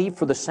don't believe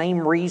for the same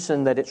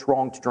reason that it's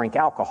wrong to drink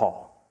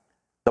alcohol.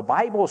 The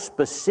Bible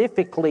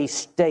specifically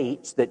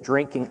states that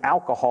drinking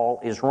alcohol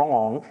is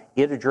wrong.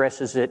 It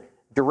addresses it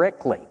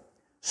directly.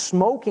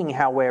 Smoking,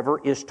 however,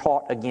 is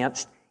taught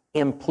against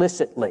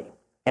implicitly.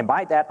 And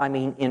by that, I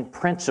mean in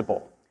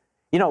principle.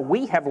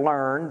 We have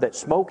learned that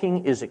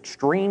smoking is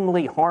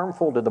extremely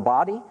harmful to the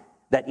body,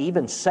 that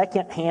even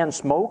secondhand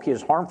smoke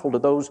is harmful to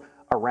those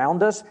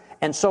around us.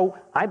 And so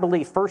I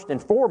believe first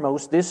and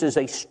foremost, this is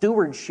a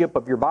stewardship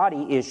of your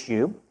body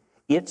issue.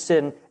 It's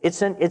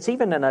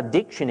even an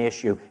addiction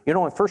issue. In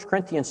 1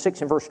 Corinthians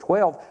 6 and verse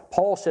 12,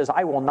 Paul says,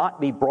 I will not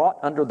be brought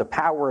under the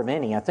power of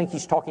any. I think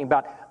he's talking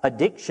about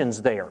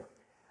addictions there.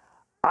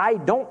 I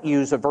don't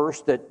use a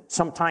verse that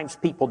sometimes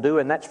people do,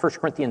 and that's 1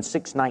 Corinthians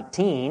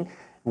 6:19,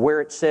 where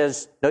it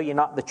says, know ye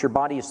not that your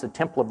body is the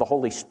temple of the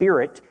Holy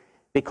Spirit,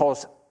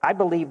 because I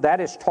believe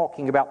that is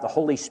talking about the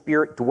Holy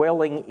Spirit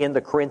dwelling in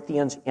the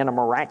Corinthians in a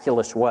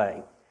miraculous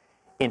way.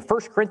 In 1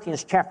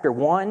 Corinthians chapter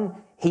 1,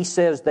 he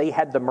says they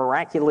had the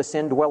miraculous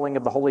indwelling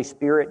of the Holy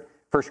Spirit.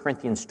 1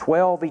 Corinthians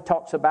 12, he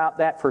talks about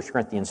that. 1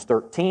 Corinthians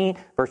 13,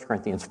 1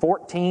 Corinthians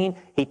 14,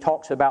 he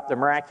talks about the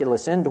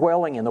miraculous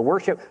indwelling and the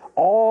worship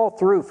all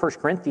through 1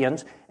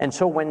 Corinthians. And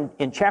so when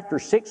in chapter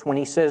 6, when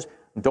he says,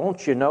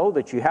 don't you know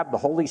that you have the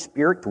Holy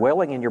Spirit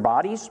dwelling in your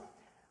bodies?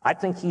 I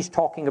think he's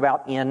talking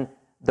about in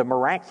the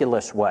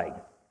miraculous way.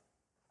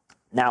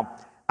 Now,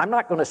 I'm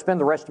not going to spend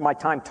the rest of my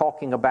time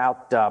talking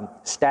about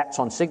stats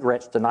on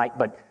cigarettes tonight,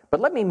 but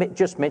let me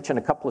just mention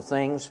a couple of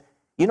things.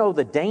 You know,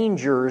 the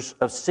dangers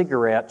of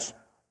cigarettes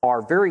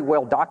are very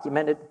well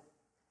documented.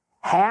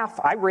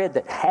 I read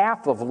that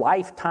half of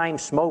lifetime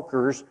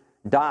smokers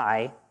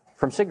die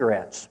from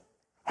cigarettes.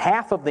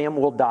 Half of them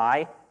will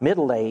die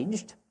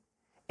middle-aged.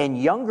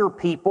 And younger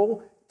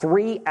people,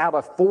 3 out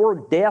of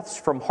 4 deaths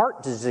from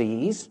heart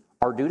disease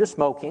are due to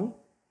smoking.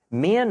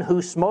 Men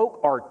who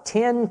smoke are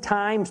 10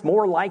 times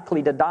more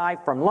likely to die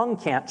from lung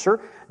cancer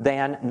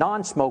than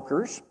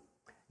non-smokers.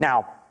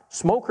 Now,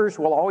 smokers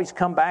will always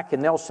come back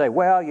and they'll say,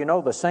 well, you know,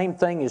 the same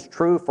thing is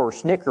true for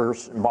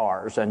Snickers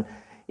bars. And,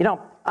 you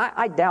know,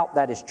 I doubt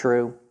that is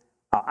true.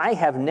 I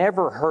have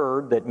never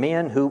heard that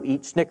men who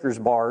eat Snickers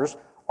bars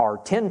are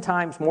 10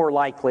 times more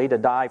likely to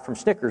die from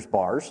Snickers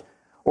bars,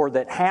 or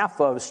that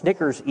half of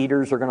Snickers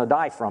eaters are going to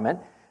die from it.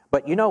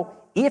 But, you know,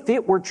 if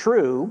it were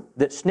true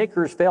that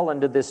Snickers fell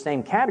into this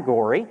same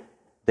category,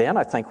 then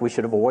I think we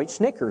should avoid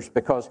Snickers,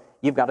 because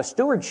you've got a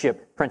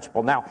stewardship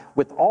principle. Now,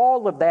 with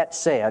all of that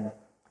said,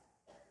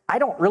 I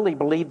don't really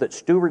believe that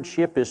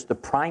stewardship is the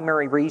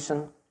primary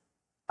reason.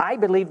 I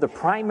believe the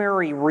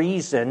primary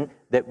reason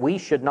that we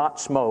should not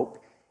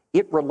smoke,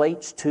 it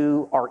relates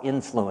to our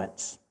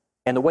influence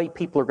and the way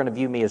people are going to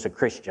view me as a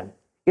Christian.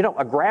 You know,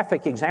 a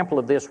graphic example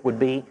of this would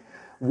be,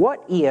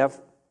 what if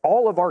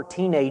all of our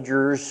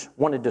teenagers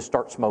wanted to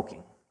start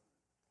smoking?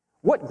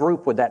 What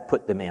group would that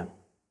put them in?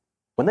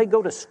 When they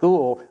go to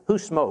school, who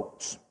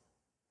smokes?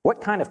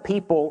 What kind of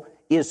people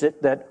is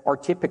it that are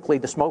typically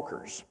the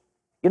smokers?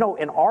 You know,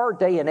 in our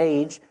day and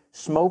age,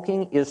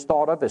 smoking is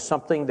thought of as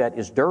something that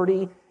is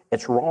dirty,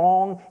 it's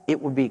wrong, it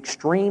would be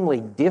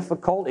extremely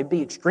difficult, it'd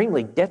be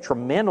extremely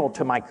detrimental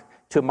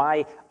to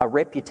my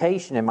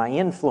reputation and my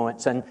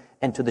influence and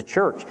to the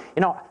church.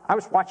 You know, I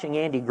was watching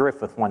Andy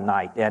Griffith one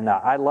night, and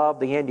I love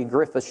the Andy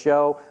Griffith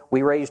show.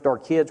 We raised our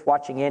kids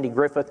watching Andy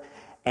Griffith,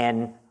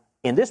 and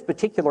in this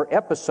particular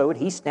episode,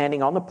 he's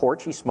standing on the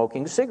porch, he's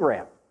smoking a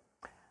cigarette.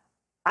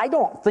 I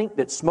don't think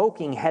that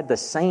smoking had the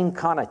same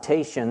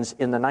connotations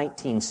in the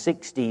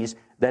 1960s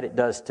that it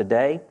does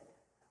today.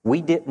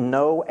 We didn't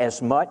know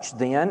as much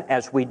then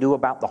as we do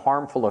about the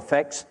harmful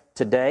effects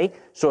today.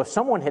 So if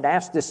someone had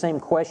asked this same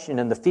question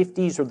in the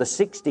 50s or the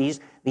 60s,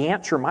 the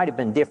answer might have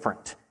been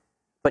different.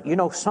 But you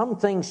know, some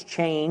things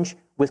change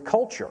with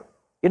culture.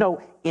 You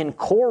know, in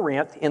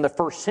Corinth in the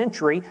first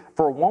century,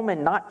 for a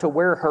woman not to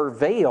wear her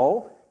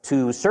veil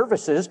to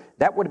services,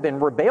 that would have been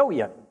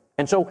rebellion.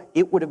 And so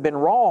it would have been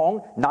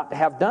wrong not to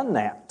have done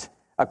that.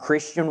 A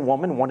Christian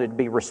woman wanted to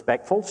be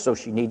respectful, so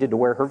she needed to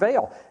wear her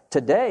veil.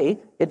 Today,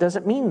 it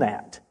doesn't mean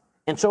that.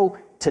 And so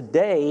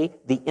today,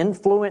 the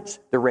influence,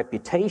 the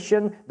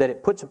reputation that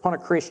it puts upon a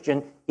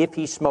Christian if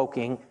he's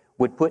smoking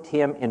would put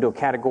him into a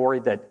category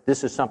that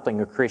this is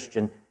something a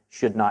Christian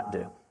should not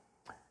do.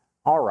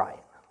 All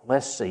right,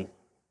 let's see.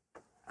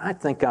 I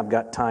think I've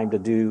got time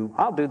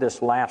I'll do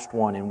this last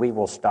one and we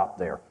will stop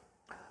there.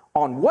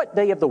 On what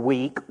day of the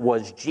week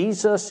was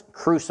Jesus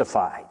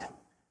crucified?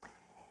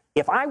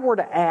 If I were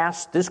to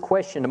ask this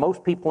question to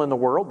most people in the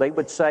world, they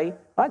would say,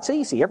 that's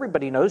easy.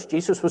 Everybody knows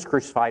Jesus was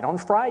crucified on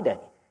Friday.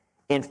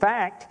 In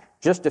fact,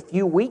 just a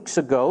few weeks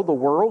ago, the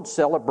world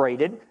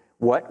celebrated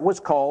what was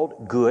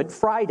called Good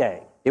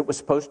Friday. It was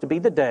supposed to be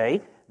the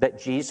day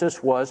that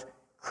Jesus was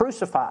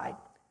crucified.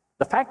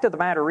 The fact of the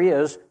matter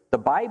is, the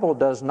Bible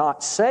does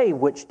not say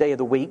which day of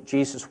the week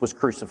Jesus was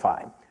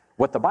crucified.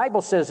 What the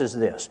Bible says is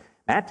this.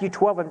 Matthew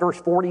 12 and verse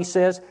 40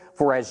 says,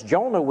 for as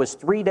Jonah was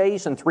 3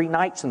 days and 3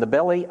 nights in the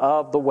belly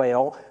of the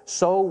whale,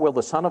 so will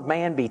the Son of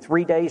Man be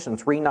 3 days and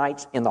 3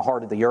 nights in the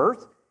heart of the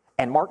earth.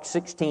 And Mark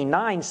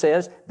 16:9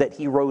 says that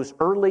he rose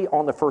early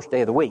on the first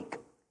day of the week.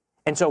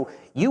 And so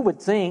you would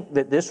think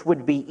that this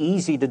would be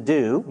easy to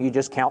do. You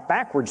just count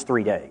backwards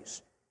 3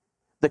 days.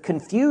 The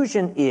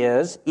confusion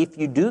is, if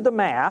you do the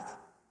math,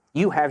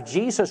 you have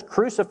Jesus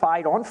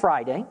crucified on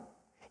Friday.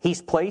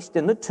 He's placed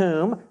in the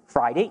tomb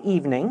Friday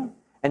evening.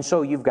 And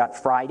so you've got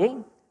Friday,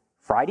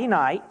 Friday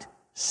night,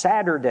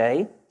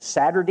 Saturday,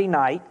 Saturday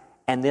night,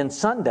 and then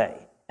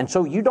Sunday. And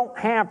so you don't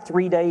have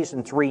 3 days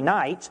and 3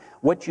 nights.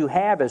 What you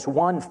have is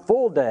one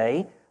full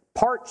day,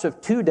 parts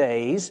of 2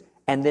 days,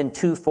 and then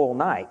 2 full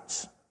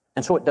nights.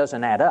 And so it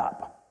doesn't add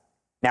up.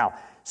 Now,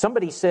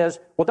 somebody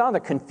says, well, Don, the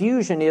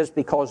confusion is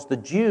because the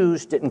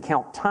Jews didn't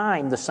count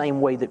time the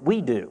same way that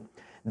we do.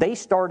 They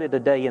started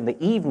a day in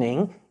the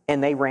evening,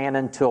 and they ran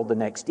until the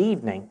next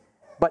evening.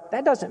 But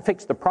that doesn't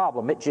fix the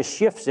problem. It just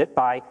shifts it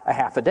by a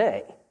half a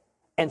day.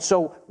 And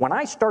so when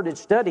I started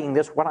studying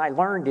this, what I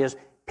learned is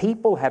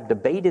people have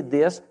debated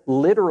this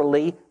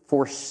literally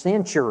for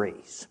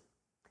centuries.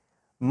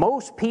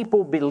 Most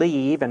people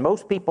believe, and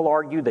most people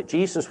argue, that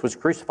Jesus was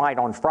crucified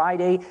on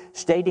Friday,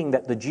 stating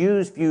that the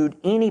Jews viewed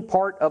any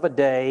part of a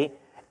day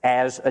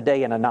as a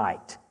day and a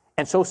night.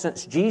 And so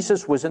since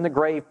Jesus was in the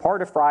grave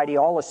part of Friday,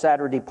 all of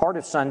Saturday, part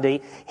of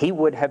Sunday, he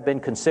would have been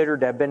considered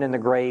to have been in the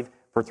grave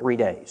for 3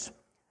 days.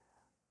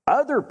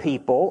 Other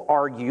people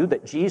argue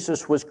that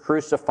Jesus was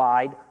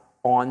crucified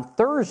on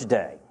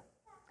Thursday.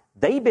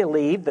 They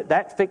believe that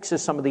that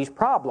fixes some of these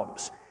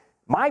problems.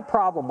 My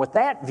problem with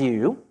that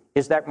view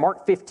is that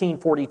Mark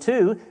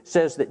 15:42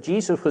 says that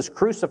Jesus was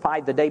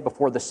crucified the day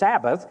before the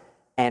Sabbath,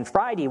 and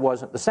Friday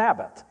wasn't the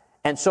Sabbath.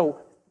 And so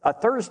a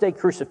Thursday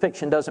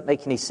crucifixion doesn't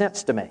make any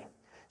sense to me.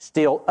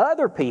 Still,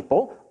 other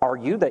people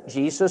argue that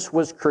Jesus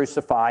was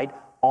crucified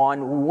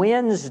on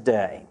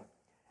Wednesday.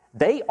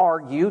 They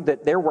argue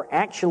that there were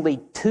actually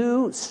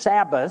 2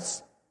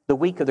 Sabbaths the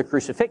week of the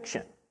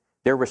crucifixion.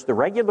 There was the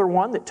regular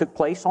one that took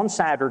place on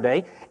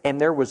Saturday, and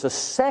there was a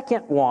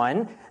second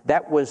one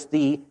that was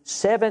the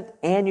 7th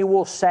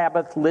annual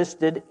Sabbath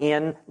listed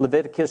in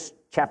Leviticus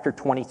chapter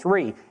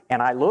 23.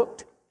 And I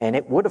looked, and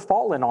it would have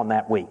fallen on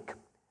that week.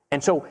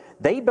 And so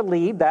they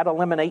believe that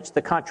eliminates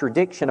the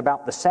contradiction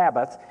about the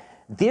Sabbath.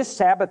 This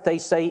Sabbath, they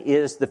say,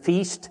 is the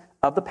feast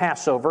of the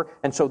Passover.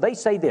 And so they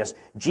say this: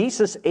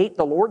 Jesus ate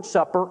the Lord's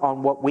Supper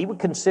on what we would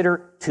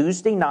consider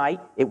Tuesday night.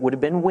 It would have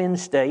been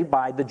Wednesday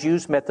by the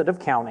Jews' method of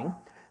counting.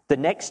 The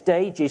next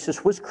day,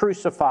 Jesus was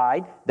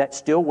crucified. That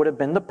still would have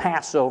been the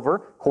Passover,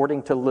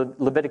 according to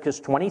Leviticus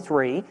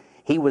 23.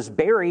 He was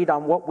buried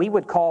on what we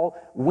would call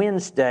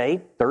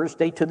Wednesday,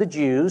 Thursday to the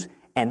Jews,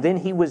 and then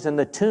he was in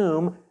the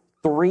tomb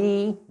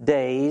 3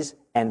 days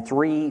and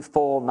 3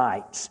 full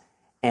nights.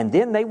 And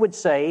then they would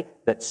say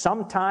that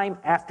sometime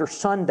after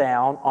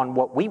sundown on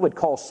what we would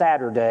call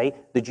Saturday,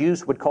 the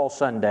Jews would call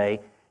Sunday,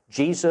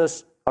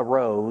 Jesus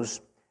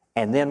arose,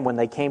 and then when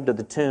they came to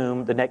the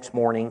tomb the next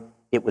morning,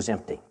 it was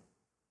empty.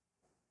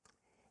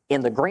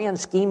 In the grand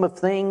scheme of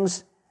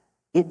things,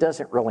 it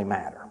doesn't really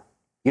matter.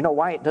 You know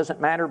why it doesn't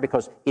matter?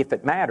 Because if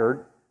it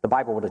mattered, the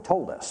Bible would have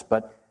told us,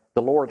 but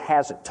the Lord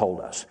hasn't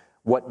told us.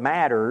 What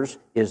matters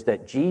is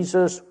that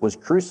Jesus was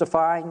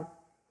crucified,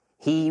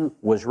 he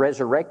was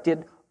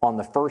resurrected on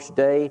the first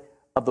day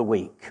of the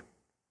week,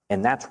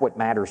 and that's what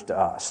matters to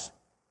us.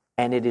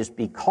 And it is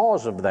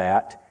because of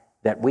that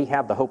that we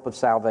have the hope of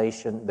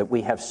salvation that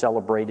we have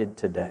celebrated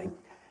today.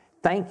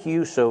 Thank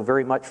you so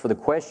very much for the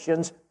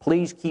questions.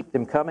 Please keep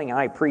them coming.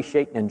 I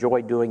appreciate and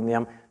enjoy doing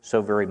them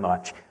so very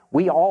much.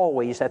 We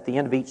always, at the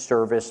end of each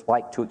service,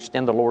 like to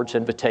extend the Lord's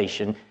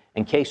invitation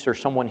in case there's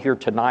someone here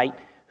tonight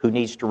who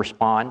needs to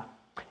respond.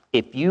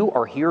 If you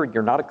are here and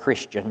you're not a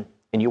Christian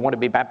and you want to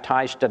be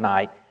baptized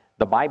tonight,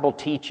 the Bible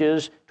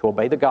teaches to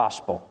obey the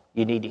gospel.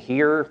 You need to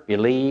hear,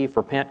 believe,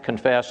 repent,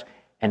 confess,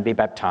 and be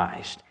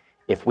baptized.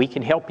 If we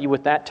can help you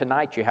with that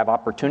tonight, you have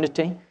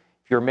opportunity.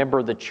 If you're a member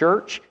of the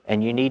church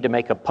and you need to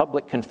make a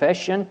public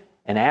confession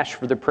and ask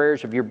for the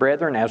prayers of your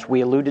brethren, as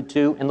we alluded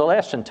to in the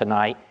lesson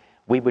tonight,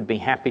 we would be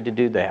happy to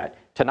do that.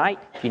 Tonight,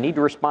 if you need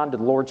to respond to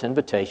the Lord's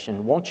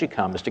invitation, won't you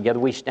come as together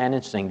we stand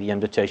and sing the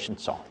invitation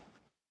song?